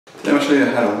Today I'm going to show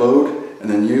you how to load and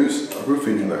then use a roof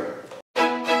renailer.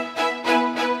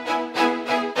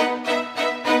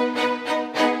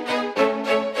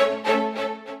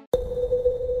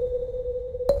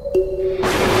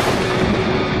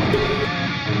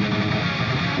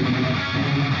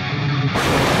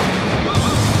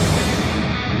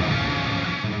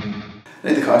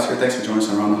 Hey, the Cox here. Thanks for joining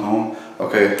us around the home.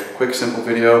 Okay, quick, simple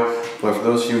video. But for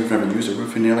those of you who've never used a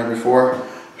roof renailer before, I'll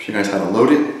show you guys how to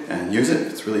load it and use it.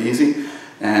 It's really easy.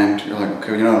 And you're like,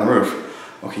 okay, you're not on the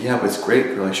roof. Okay, yeah, but it's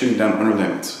great for like shooting down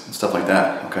underlayments and stuff like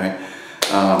that. Okay,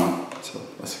 so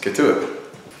let's get to it.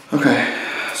 Okay,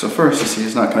 so first you see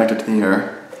it's not connected to the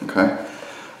air. Okay,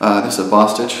 this is a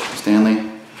Bostitch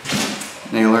Stanley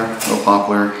nailer, low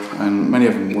poplar, and many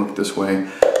of them work this way.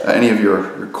 Any of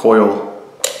your coil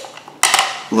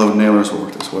load nailers will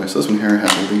work this way. So this one here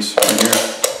has a release right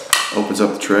here. Opens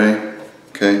up the tray.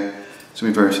 Okay, it's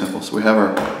gonna be very simple. So we have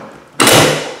our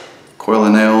coil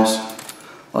of nails.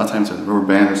 A lot of times there's a rubber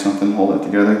band or something holding it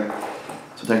together.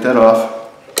 So take that off.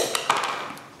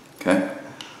 Okay,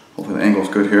 hopefully the angle's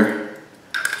good here.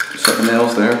 Just set the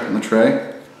nails there in the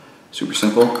tray. Super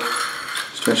simple.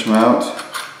 Stretch them out.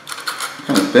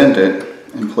 Kind of bend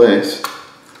it in place.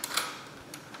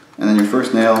 And then your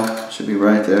first nail should be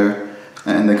right there.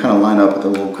 And they kind of line up with the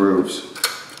little grooves.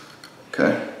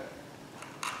 Okay.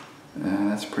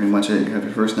 And that's pretty much it. You have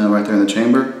your first nail right there in the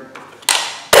chamber.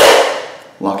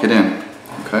 Lock it in.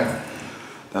 Okay.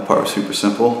 That part was super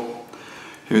simple.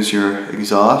 Here's your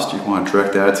exhaust. You want to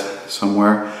direct that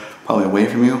somewhere, probably away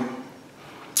from you. You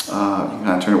can kind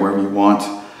of turn it wherever you want.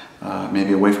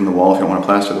 Maybe away from the wall if you don't want to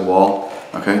plaster the wall.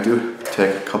 Okay. Do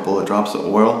take a couple of drops of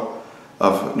oil,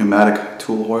 of pneumatic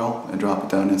tool oil, and drop it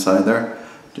down inside there.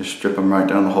 Just strip them right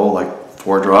down the hole, like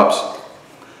 4 drops.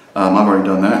 I've already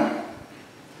done that.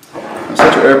 Now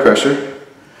set your air pressure.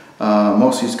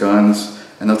 Most of these guns,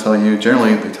 and they'll tell you,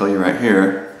 generally they tell you right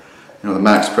here, you know, the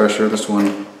max pressure. This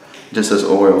one just says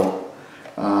oil.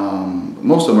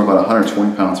 Most of them are about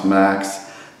 120 pounds max,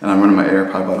 and I'm running my air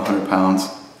probably about 100 pounds.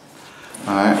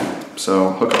 Alright,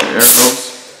 so hook up your air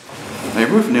hose. Now your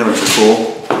roof nailers are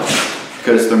cool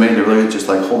because they're made to really just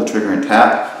like hold the trigger and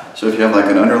tap. So if you have like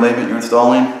an underlayment you're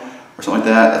installing or something like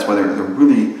that, that's why they're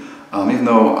really, even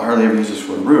though I hardly ever use this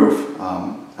for the roof,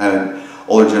 I had an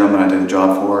older gentleman I did a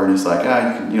job for, and he's like,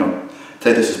 yeah, you can, you know,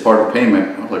 take this as part of the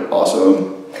payment. I was like,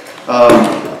 awesome.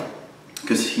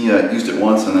 Because he used it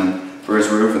once and then for his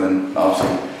roof, and then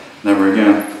obviously never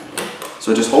again.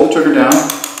 So just hold the trigger down.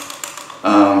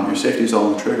 Your safety is all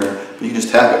on the trigger, but you can just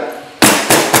tap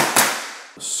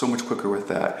it. So much quicker with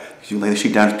that. You lay the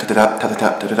sheet down, tap, tap, tap,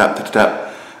 tap, tap, tap, tap.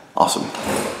 Awesome.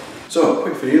 So,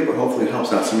 quick video, but hopefully it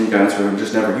helps out some of you guys who have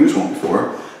just never used one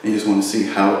before, and you just want to see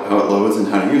how it loads and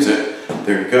how to use it.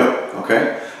 There you go,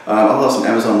 okay? I'll have some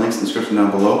Amazon links in the description down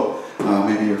below.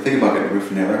 Maybe you're thinking about getting a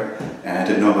roof nailer and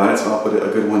didn't know about it, so I'll put a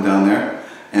good one down there.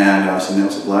 And some nail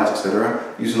supplies,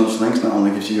 etc. Using those links not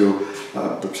only gives you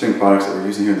the same products that we're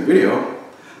using here in the video,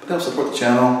 but helps support the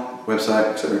channel,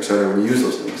 website, etc. when you use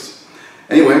those links.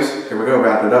 Anyways, here we go,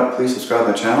 wrapping it up. Please subscribe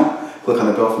to the channel. Click on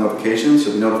the bell for notifications.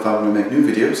 You'll be notified when we make new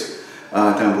videos.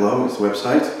 Down below is the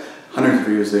website. Hundreds of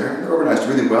videos there. They're organized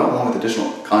really well, along with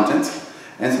additional content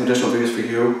and some additional videos for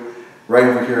you right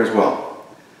over here as well.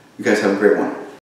 You guys have a great one.